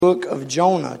Book of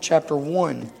Jonah, chapter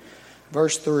 1,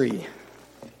 verse 3.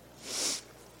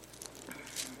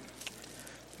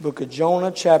 Book of Jonah,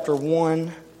 chapter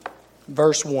 1,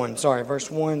 verse 1.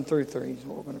 Verse 1 through 3 is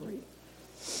what we're going to read.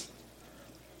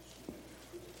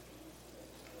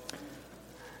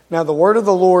 Now the word of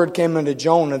the Lord came unto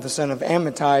Jonah, the son of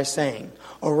Amittai, saying,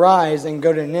 Arise and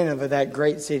go to Nineveh, that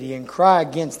great city, and cry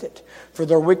against it, for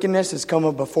their wickedness is come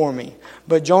up before me.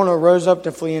 But Jonah rose up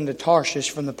to flee into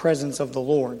Tarshish from the presence of the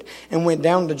Lord, and went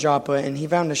down to Joppa, and he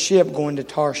found a ship going to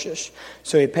Tarshish.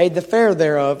 So he paid the fare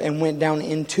thereof, and went down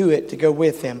into it to go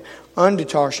with him unto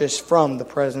Tarshish from the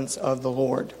presence of the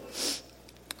Lord.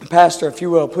 Pastor, if you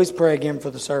will, please pray again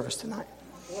for the service tonight.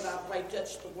 Lord, I pray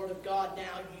touch the word of God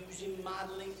now. Use him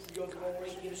mightily for your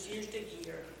glory. Give us ears to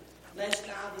hear. Bless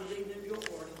now the reading of your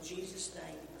word. In Jesus' name,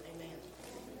 amen.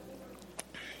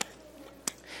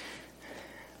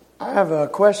 I have a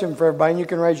question for everybody, and you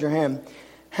can raise your hand.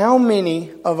 How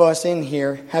many of us in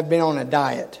here have been on a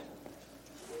diet?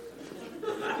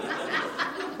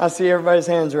 I see everybody's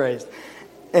hands raised.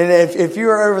 And if you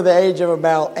are over the age of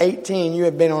about 18, you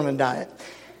have been on a diet.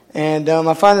 And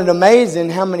I find it amazing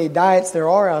how many diets there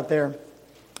are out there.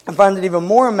 I find it even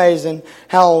more amazing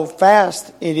how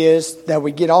fast it is that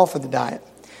we get off of the diet.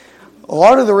 A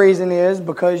lot of the reason is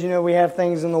because, we have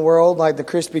things in the world like the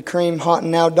Krispy Kreme Hot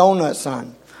and Now donut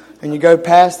sign. And you go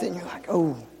past it and you're like,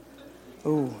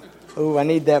 I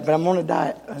need that, but I'm on a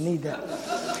diet. I need that.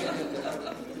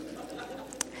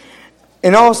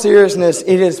 In all seriousness,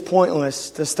 it is pointless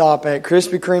to stop at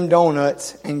Krispy Kreme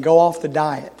donuts and go off the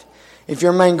diet if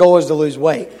your main goal is to lose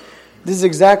weight. This is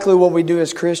exactly what we do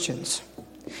as Christians.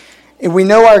 And we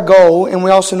know our goal, and we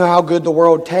also know how good the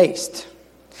world tastes.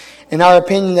 And our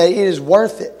opinion that it is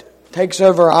worth it takes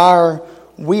over our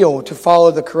will to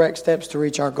follow the correct steps to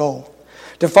reach our goal.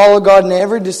 To follow God in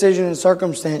every decision and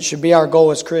circumstance should be our goal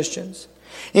as Christians.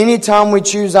 Anytime we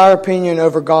choose our opinion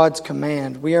over God's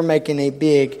command, we are making a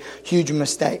big, huge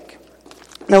mistake.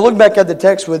 Now look back at the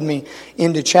text with me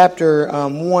into chapter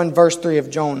 1, verse 3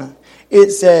 of Jonah. It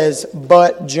says,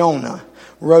 But Jonah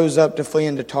rose up to flee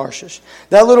into Tarshish.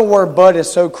 That little word but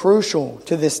is so crucial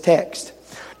to this text.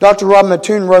 Dr. Rob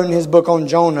Mattoon wrote in his book on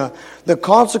Jonah, the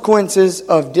consequences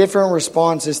of different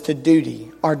responses to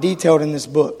duty are detailed in this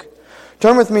book.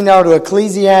 Turn with me now to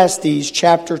Ecclesiastes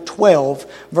chapter 12,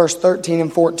 verse 13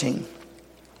 and 14.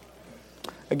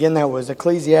 Again, that was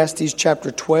Ecclesiastes chapter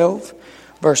 12,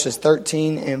 verses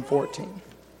 13 and 14.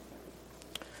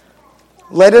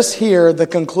 Let us hear the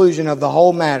conclusion of the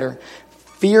whole matter.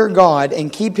 Fear God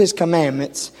and keep His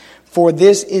commandments, for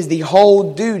this is the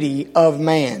whole duty of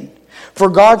man. For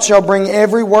God shall bring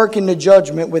every work into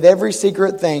judgment with every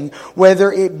secret thing,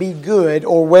 whether it be good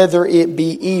or whether it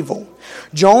be evil.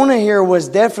 Jonah here was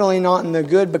definitely not in the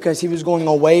good because he was going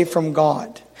away from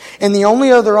God. And the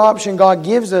only other option God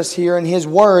gives us here in His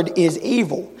Word is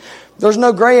evil. There's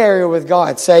no gray area with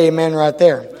God. Say amen right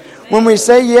there. When we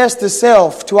say yes to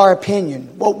self, to our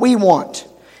opinion, what we want,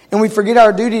 and we forget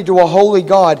our duty to a holy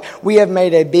God, we have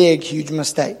made a big, huge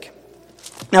mistake.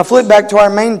 Now flip back to our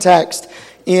main text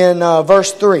in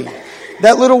verse 3.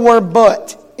 That little word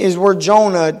but is where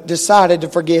Jonah decided to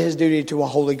forget his duty to a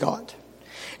holy God.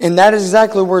 And that is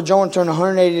exactly where Jonah turned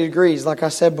 180 degrees, like I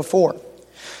said before.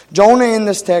 Jonah in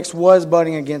this text was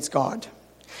butting against God.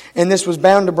 And this was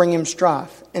bound to bring him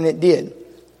strife, and it did.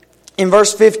 In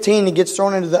verse 15, he gets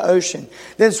thrown into the ocean,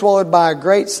 then swallowed by a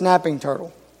great snapping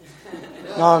turtle.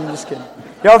 No, I'm just kidding.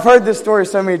 Y'all have heard this story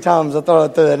so many times, I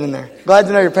thought I'd throw that in there. Glad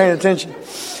to know you're paying attention.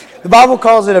 The Bible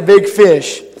calls it a big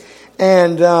fish.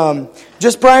 And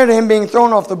just prior to him being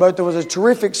thrown off the boat, there was a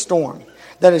terrific storm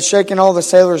that had shaken all the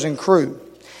sailors and crew.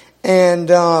 And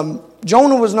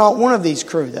Jonah was not one of these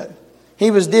crew, though.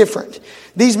 He was different.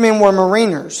 These men were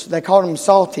mariners. They called them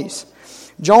salties.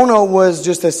 Jonah was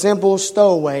just a simple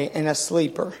stowaway and a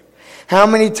sleeper. How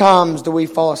many times do we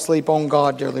fall asleep on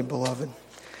God, dearly beloved?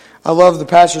 I love the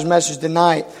pastor's message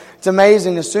tonight. It's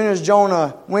amazing. As soon as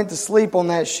Jonah went to sleep on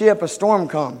that ship, a storm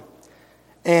come.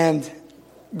 And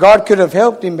God could have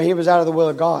helped him, but he was out of the will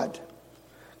of God.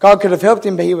 God could have helped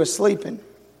him, but he was sleeping.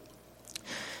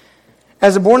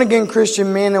 As a born-again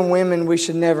Christian men and women, we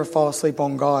should never fall asleep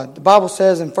on God. The Bible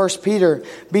says in 1 Peter,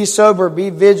 be sober, be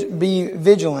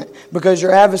vigilant, because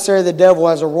your adversary the devil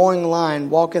as a roaring lion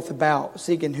walketh about,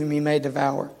 seeking whom he may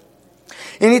devour.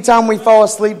 Anytime we fall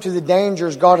asleep to the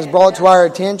dangers God has brought to our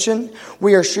attention,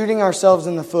 we are shooting ourselves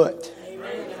in the foot.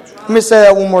 Let me say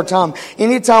that one more time.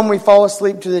 Anytime we fall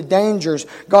asleep to the dangers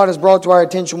God has brought to our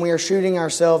attention, we are shooting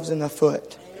ourselves in the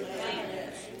foot.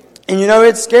 And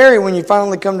it's scary when you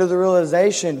finally come to the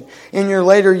realization in your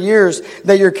later years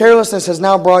that your carelessness has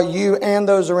now brought you and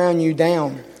those around you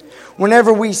down.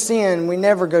 Whenever we sin, we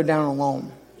never go down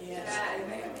alone.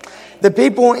 The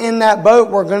people in that boat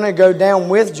were going to go down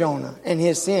with Jonah and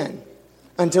his sin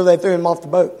until they threw him off the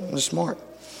boat. It was smart.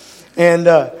 And,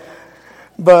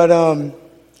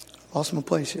 lost my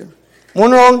place here.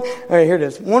 Here it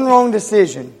is. One wrong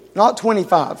decision, not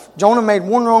 25. Jonah made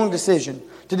one wrong decision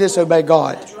to disobey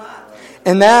God.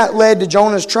 And that led to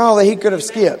Jonah's trial that he could have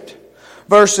skipped.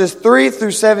 Verses 3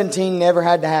 through 17 never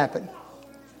had to happen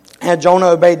had Jonah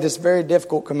obeyed this very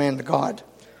difficult command of God.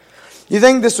 You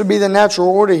think this would be the natural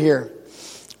order here,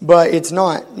 but it's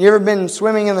not. You ever been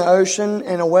swimming in the ocean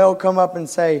and a whale come up and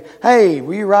say, "Hey,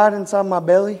 will you ride inside my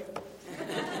belly?"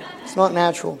 It's not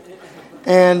natural.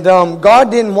 And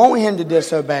God didn't want him to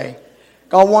disobey.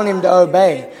 God wanted him to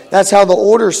obey. That's how the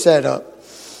order's set up.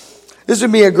 This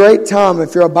would be a great time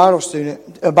if you're a Bible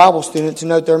student to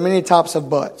note there are many types of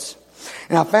buts.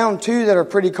 And I found two that are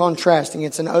pretty contrasting.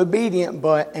 It's an obedient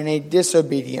but and a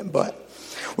disobedient but.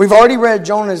 We've already read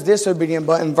Jonah's disobedient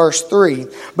but in verse 3.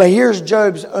 But here's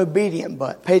Job's obedient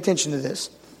but. Pay attention to this.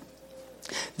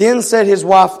 Then said his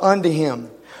wife unto him,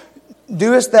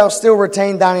 "Doest thou still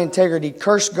retain thine integrity?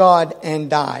 Curse God and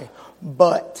die."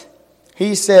 But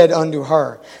he said unto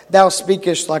her, "Thou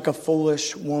speakest like a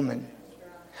foolish woman."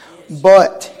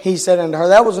 But he said unto her,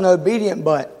 that was an obedient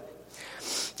but.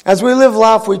 As we live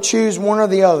life, we choose one or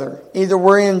the other. Either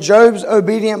we're in Job's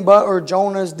obedient but or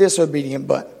Jonah's disobedient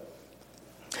but.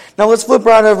 Now let's flip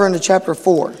right over into chapter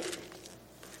 4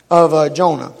 of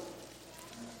Jonah.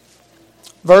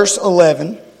 Verse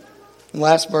 11,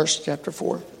 last verse, chapter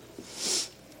 4.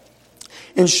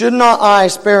 "And should not I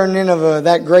spare Nineveh,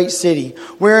 that great city,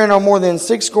 wherein are more than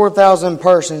 60,000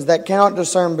 persons that cannot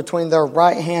discern between their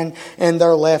right hand and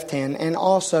their left hand, and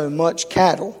also much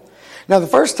cattle?" Now the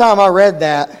first time I read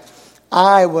that,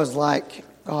 I was like,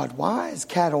 God, why is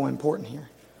cattle important here?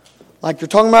 Like, you're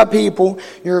talking about people,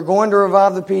 you're going to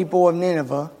revive the people of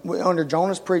Nineveh under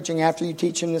Jonah's preaching after you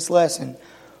teach him this lesson.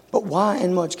 But why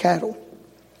and much cattle?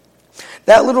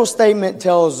 That little statement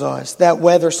tells us that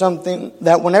whenever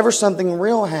something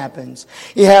real happens,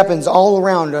 it happens all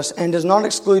around us and does not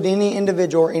exclude any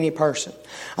individual or any person.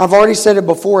 I've already said it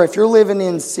before, if you're living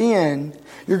in sin,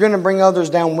 you're going to bring others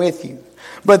down with you.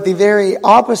 But the very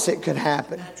opposite could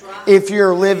happen. If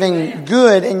you're living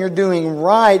good and you're doing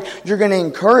right, you're going to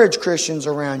encourage Christians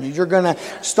around you. You're going to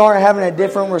start having a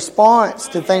different response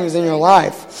to things in your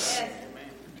life.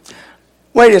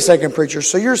 Wait a second, preacher.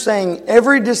 So you're saying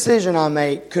every decision I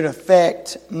make could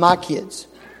affect my kids.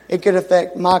 It could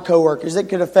affect my coworkers. It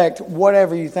could affect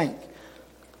whatever you think.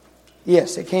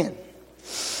 Yes, it can.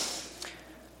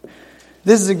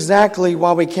 This is exactly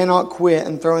why we cannot quit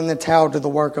and throw in the towel to the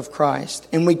work of Christ.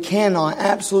 And we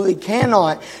absolutely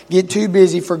cannot get too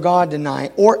busy for God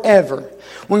tonight or ever.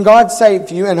 When God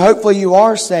saved you, and hopefully you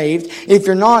are saved, if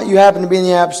you're not, you happen to be in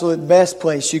the absolute best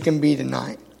place you can be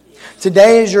tonight.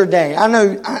 Today is your day. I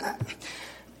know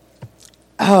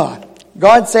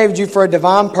God saved you for a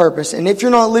divine purpose. And if you're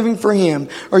not living for Him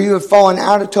or you have fallen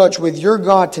out of touch with your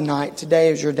God tonight, today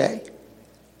is your day.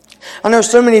 I know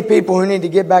so many people who need to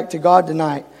get back to God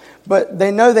tonight, but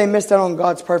they know they missed out on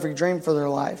God's perfect dream for their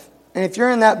life. And if you're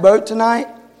in that boat tonight,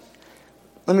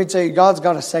 let me tell you, God's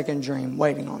got a second dream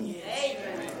waiting on you.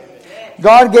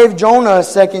 God gave Jonah a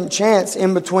second chance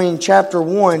in between chapter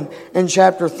 1 and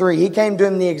chapter 3. He came to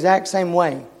him the exact same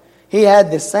way. He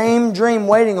had the same dream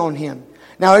waiting on him.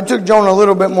 Now, it took Jonah a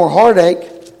little bit more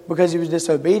heartache because he was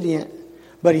disobedient,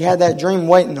 but he had that dream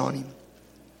waiting on him.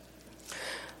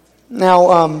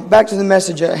 Now, back to the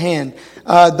message at hand.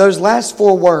 Those last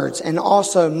 4 words, and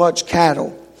also much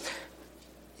cattle.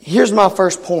 Here's my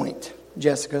first point,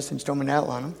 Jessica, since you told me to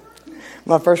outline them.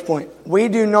 My first point. We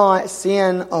do not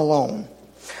sin alone.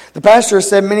 The pastor has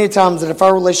said many times that if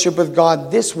our relationship with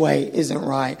God this way isn't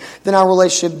right, then our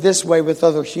relationship this way with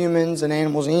other humans and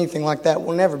animals and anything like that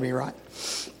will never be right.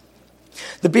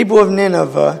 The people of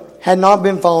Nineveh had not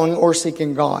been following or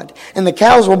seeking God. And the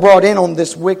cows were brought in on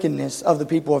this wickedness of the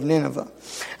people of Nineveh,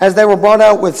 as they were brought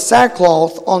out with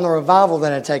sackcloth on the revival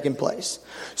that had taken place.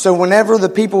 So whenever the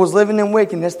people was living in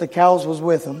wickedness, the cows was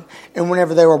with them. And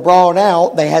whenever they were brought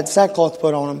out, they had sackcloth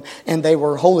put on them, and they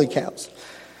were holy cows.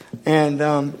 And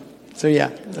that's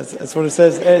what it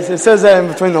says. It says that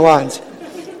in between the lines.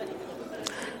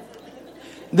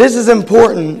 This is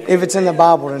important if it's in the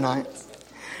Bible tonight.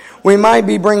 We might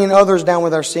be bringing others down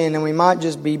with our sin, and we might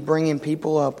just be bringing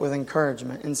people up with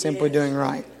encouragement and simply doing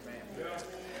right.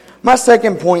 My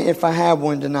second point, if I have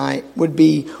one tonight, would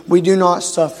be we do not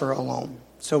suffer alone.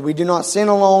 So we do not sin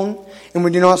alone, and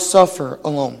we do not suffer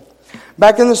alone.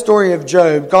 Back in the story of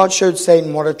Job, God showed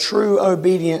Satan what a true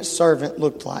obedient servant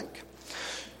looked like.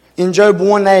 In Job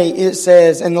 1:8 it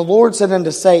says, "And the Lord said unto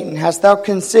Satan, Hast thou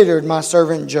considered my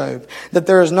servant Job, that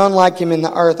there is none like him in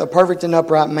the earth, a perfect and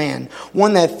upright man,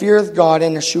 one that feareth God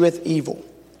and escheweth evil."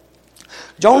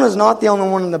 Jonah is not the only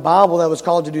one in the Bible that was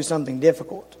called to do something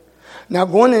difficult. Now,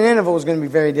 going to Nineveh was going to be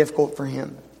very difficult for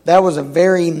him. That was a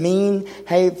very mean,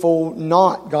 hateful,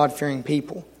 not God-fearing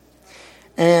people.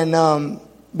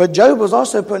 But Job was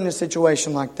also put in a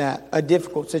situation like that, a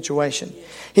difficult situation.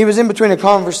 He was in between a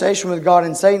conversation with God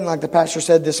and Satan, like the pastor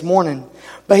said this morning,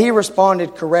 but he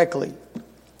responded correctly.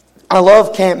 I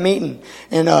love camp meeting,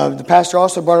 and the pastor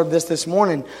also brought up this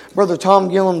morning. Brother Tom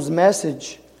Gillum's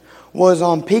message was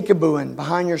on peekabooing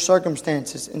behind your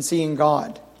circumstances and seeing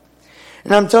God.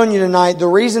 And I'm telling you tonight, the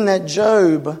reason that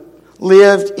Job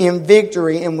lived in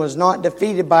victory and was not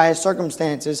defeated by his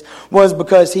circumstances was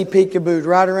because he peekabooed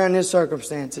right around his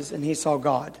circumstances and he saw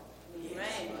God.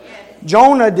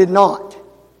 Jonah did not.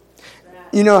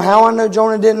 You know how I know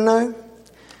Jonah didn't know?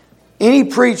 Any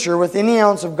preacher with any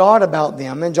ounce of God about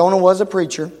them, and Jonah was a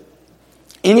preacher,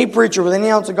 any preacher with any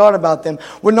ounce of God about them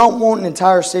would not want an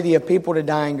entire city of people to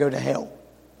die and go to hell.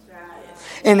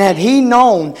 And had he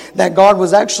known that God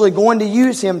was actually going to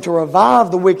use him to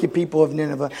revive the wicked people of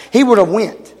Nineveh, he would have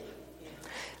went.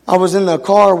 I was in the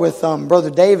car with Brother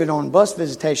David on bus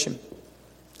visitation.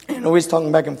 And we was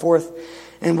talking back and forth.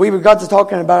 And we got to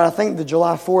talking about, I think, the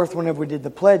July 4th whenever we did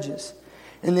the pledges.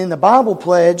 And then the Bible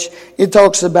pledge, it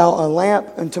talks about a lamp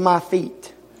unto my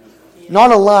feet.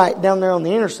 Not a light down there on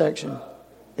the intersection.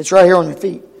 It's right here on your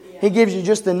feet. He gives you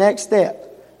just the next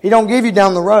step. He don't give you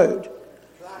down the road.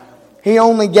 He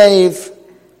only gave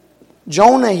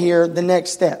Jonah here the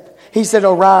next step. He said,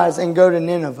 arise and go to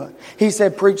Nineveh. He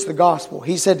said, preach the gospel.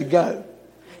 He said to go.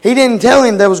 He didn't tell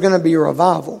him there was going to be a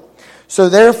revival. So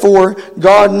therefore,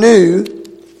 God knew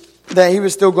that he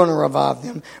was still going to revive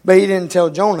them. But he didn't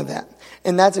tell Jonah that.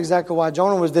 And that's exactly why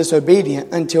Jonah was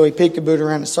disobedient until he peekabooed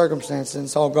around the circumstances and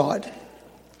saw God.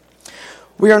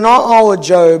 We are not all a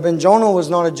Job, and Jonah was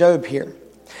not a Job here.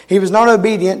 He was not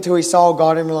obedient until he saw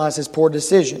God and realized his poor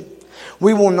decision.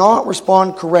 We will not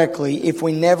respond correctly if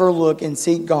we never look and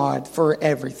seek God for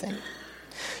everything.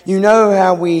 You know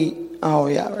how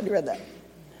I already read that.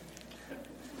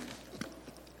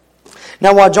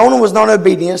 Now, while Jonah was not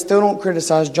obedient, still don't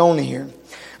criticize Jonah here.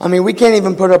 I mean, we can't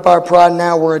even put up our pride an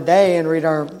hour a day and read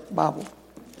our Bible.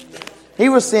 He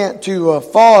was sent to a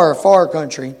far, far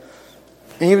country,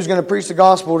 and he was going to preach the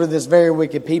gospel to this very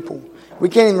wicked people. We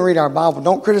can't even read our Bible.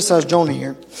 Don't criticize Jonah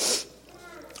here.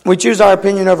 We choose our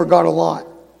opinion over God a lot.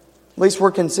 At least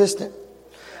we're consistent.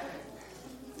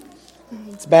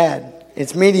 It's bad.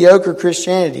 It's mediocre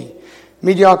Christianity.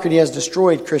 Mediocrity has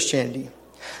destroyed Christianity.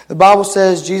 The Bible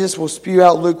says Jesus will spew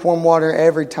out lukewarm water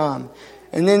every time.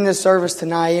 And then this service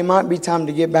tonight, it might be time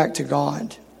to get back to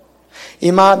God.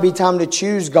 It might be time to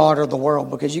choose God or the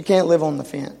world, because you can't live on the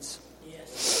fence.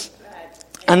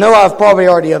 I know I've probably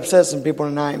already upset some people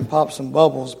tonight and popped some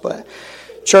bubbles, but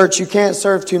church, you can't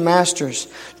serve two masters.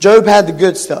 Job had the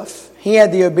good stuff. He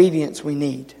had the obedience we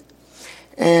need.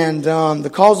 And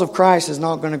the cause of Christ is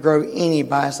not going to grow any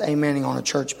by us amening on a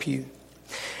church pew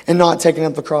and not taking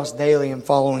up the cross daily and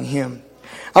following Him.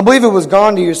 I believe it was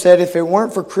Gandhi who said, if it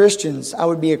weren't for Christians, I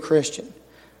would be a Christian.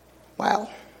 Wow.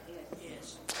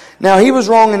 Now, he was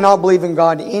wrong in not believing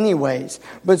God anyways,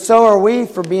 but so are we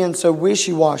for being so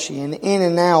wishy-washy and in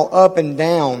and out, up and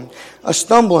down, a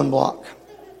stumbling block.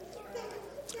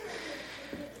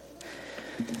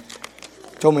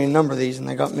 Told me a number of these and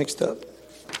they got mixed up.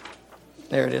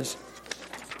 There it is.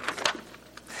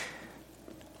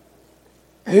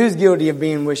 Who's guilty of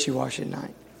being wishy-washy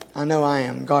tonight? I know I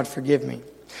am. God forgive me.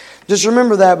 Just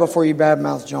remember that before you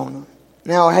badmouth Jonah.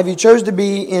 Now, have you chose to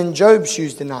be in Job's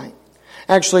shoes tonight?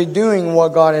 Actually doing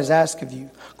what God has asked of you.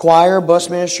 Choir, bus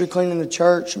ministry, cleaning the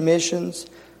church, missions.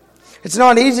 It's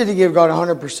not easy to give God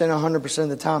 100% of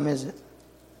the time, is it?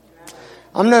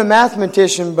 I'm no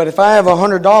mathematician, but if I have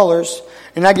 $100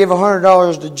 and I give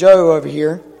 $100 to Joe over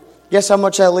here, guess how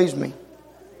much that leaves me?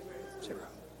 0.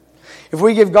 If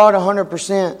we give God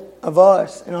 100% of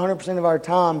us and 100% of our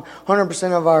time,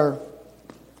 100% of our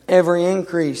every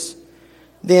increase,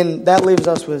 then that leaves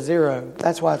us with 0.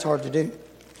 That's why it's hard to do.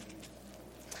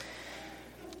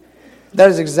 That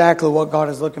is exactly what God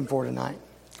is looking for tonight.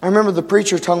 I remember the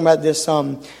preacher talking about this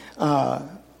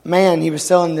man. He was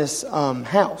selling this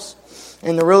house.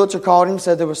 And the realtor called him,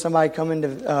 said there was somebody coming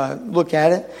to look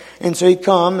at it. And so he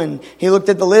come and he looked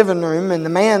at the living room, and the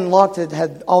man locked it,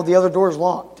 had all the other doors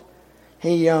locked.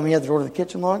 He had the door to the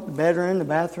kitchen locked, the bedroom, the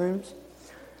bathrooms.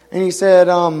 And he said,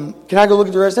 can I go look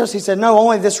at the rest of the house? He said, no,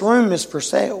 only this room is for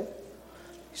sale.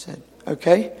 He said,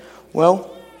 okay,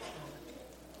 well,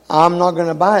 I'm not going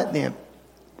to buy it then.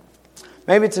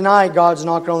 Maybe tonight God's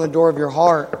knocking on the door of your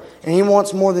heart and He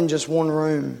wants more than just one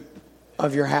room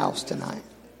of your house tonight.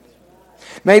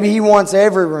 Maybe He wants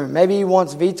every room. Maybe He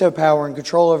wants veto power and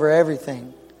control over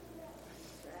everything.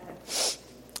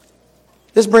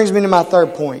 This brings me to my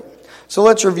third point. So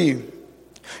let's review.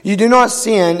 You do not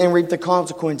sin and reap the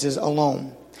consequences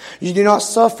alone. You do not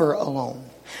suffer alone.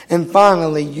 And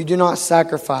finally, you do not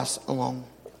sacrifice alone.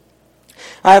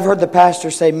 I have heard the pastor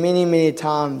say many, many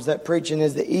times that preaching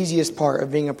is the easiest part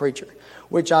of being a preacher,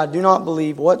 which I do not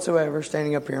believe whatsoever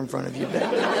standing up here in front of you today.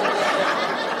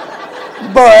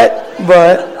 But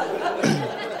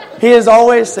he has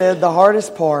always said the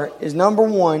hardest part is, number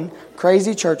one,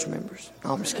 crazy church members.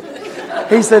 No, I'm just kidding.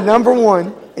 He said number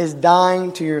one is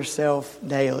dying to yourself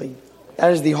daily.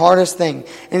 That is the hardest thing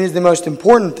and is the most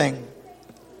important thing.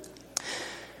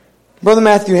 Brother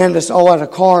Matthew handed us all out a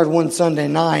card one Sunday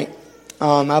night.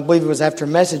 I believe it was after a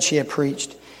message he had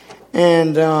preached.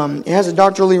 And it has a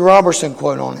Dr. Lee Roberson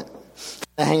quote on it,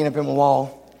 hanging up in my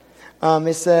wall.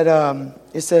 It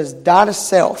says, die to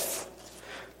self.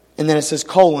 And then it says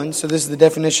colon, so this is the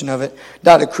definition of it.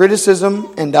 Die to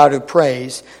criticism and die to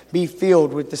praise. Be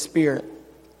filled with the Spirit.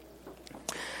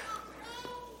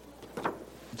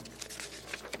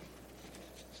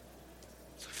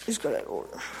 He's got that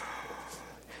order.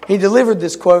 He delivered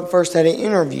this quote first at an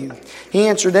interview. He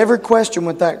answered every question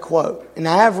with that quote. And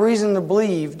I have reason to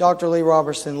believe Dr. Lee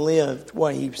Roberson lived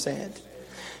what he said,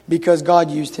 because God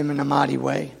used him in a mighty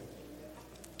way.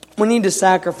 We need to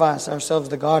sacrifice ourselves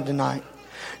to God tonight.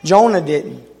 Jonah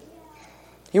didn't.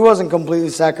 He wasn't completely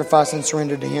sacrificed and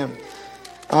surrendered to Him.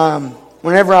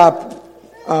 Whenever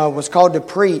I was called to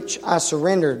preach, I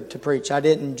surrendered to preach. I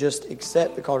didn't just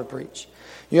accept the call to preach.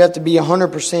 You have to be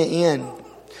 100% in.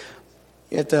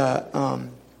 You have to,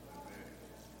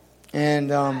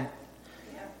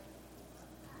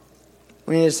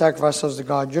 we need to sacrifice ourselves to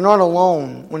God. You're not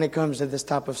alone when it comes to this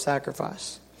type of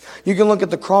sacrifice. You can look at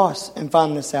the cross and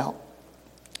find this out.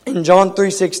 In John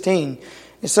 3:16,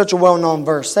 it's such a well-known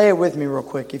verse. Say it with me real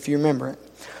quick if you remember it.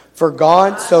 For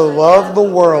God so loved the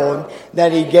world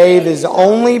that He gave His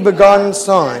only begotten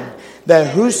Son,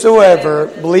 that whosoever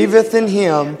believeth in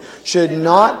Him should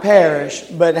not perish,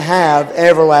 but have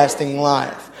everlasting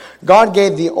life. God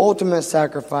gave the ultimate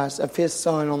sacrifice of His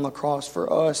Son on the cross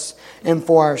for us and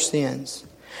for our sins.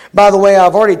 By the way,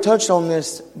 I've already touched on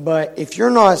this, but if you're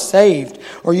not saved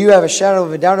or you have a shadow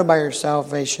of a doubt about your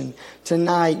salvation,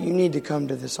 tonight you need to come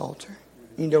to this altar.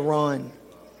 You need to run.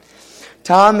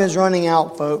 Time is running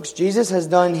out, folks. Jesus has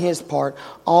done His part.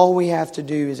 All we have to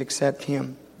do is accept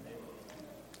Him.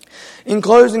 In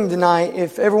closing tonight,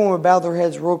 if everyone would bow their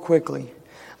heads real quickly.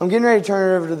 I'm getting ready to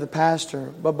turn it over to the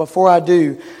pastor. But before I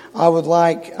do, I would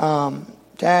like to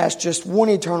ask just one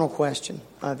eternal question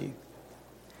of you.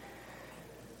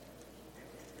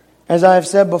 As I have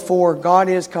said before, God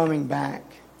is coming back.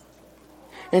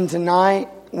 And tonight,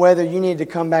 whether you need to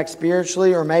come back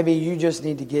spiritually or maybe you just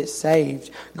need to get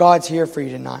saved, God's here for you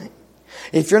tonight.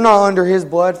 If you're not under His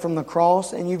blood from the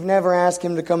cross and you've never asked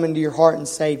Him to come into your heart and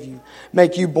save you,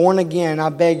 make you born again, I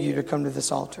beg you to come to this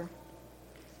altar.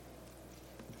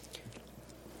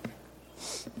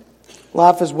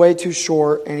 Life is way too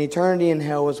short and eternity in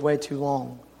hell is way too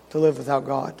long to live without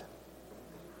God.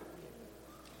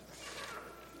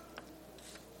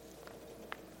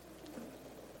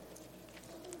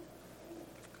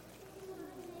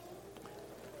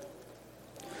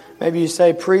 Maybe you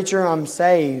say, preacher, I'm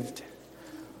saved,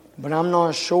 but I'm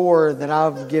not sure that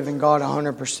I've given God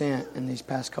 100% in these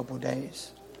past couple of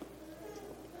days.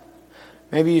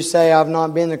 Maybe you say, I've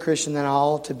not been the Christian that I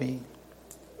ought to be.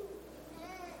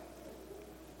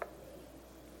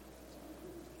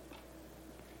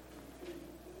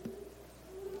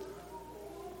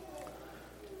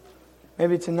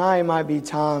 Maybe tonight might be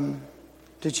time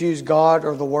to choose God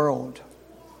or the world.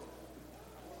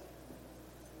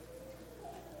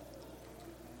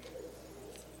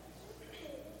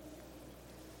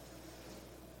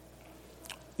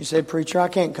 You say, preacher, I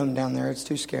can't come down there. It's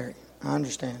too scary. I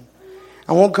understand.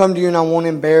 I won't come to you and I won't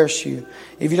embarrass you.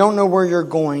 If you don't know where you're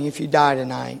going, if you die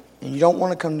tonight and you don't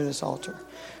want to come to this altar,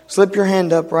 slip your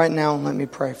hand up right now and let me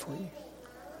pray for you.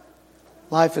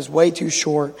 Life is way too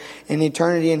short and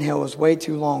eternity in hell is way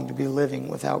too long to be living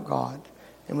without God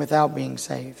and without being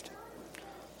saved.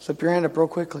 Slip your hand up real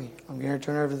quickly. I'm going to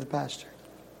turn it over to the pastor.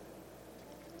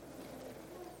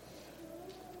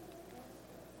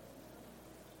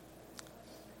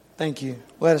 Thank you.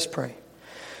 Let us pray.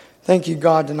 Thank you,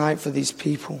 God, tonight for these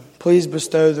people. Please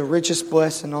bestow the richest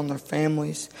blessing on their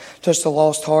families. Touch the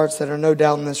lost hearts that are no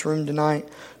doubt in this room tonight.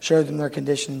 Show them their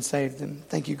condition and save them.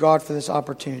 Thank you, God, for this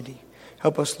opportunity.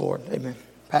 Help us, Lord. Amen.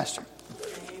 Pastor.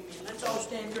 Amen. all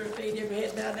stand to our feet, every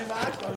head bowed, every eye closed.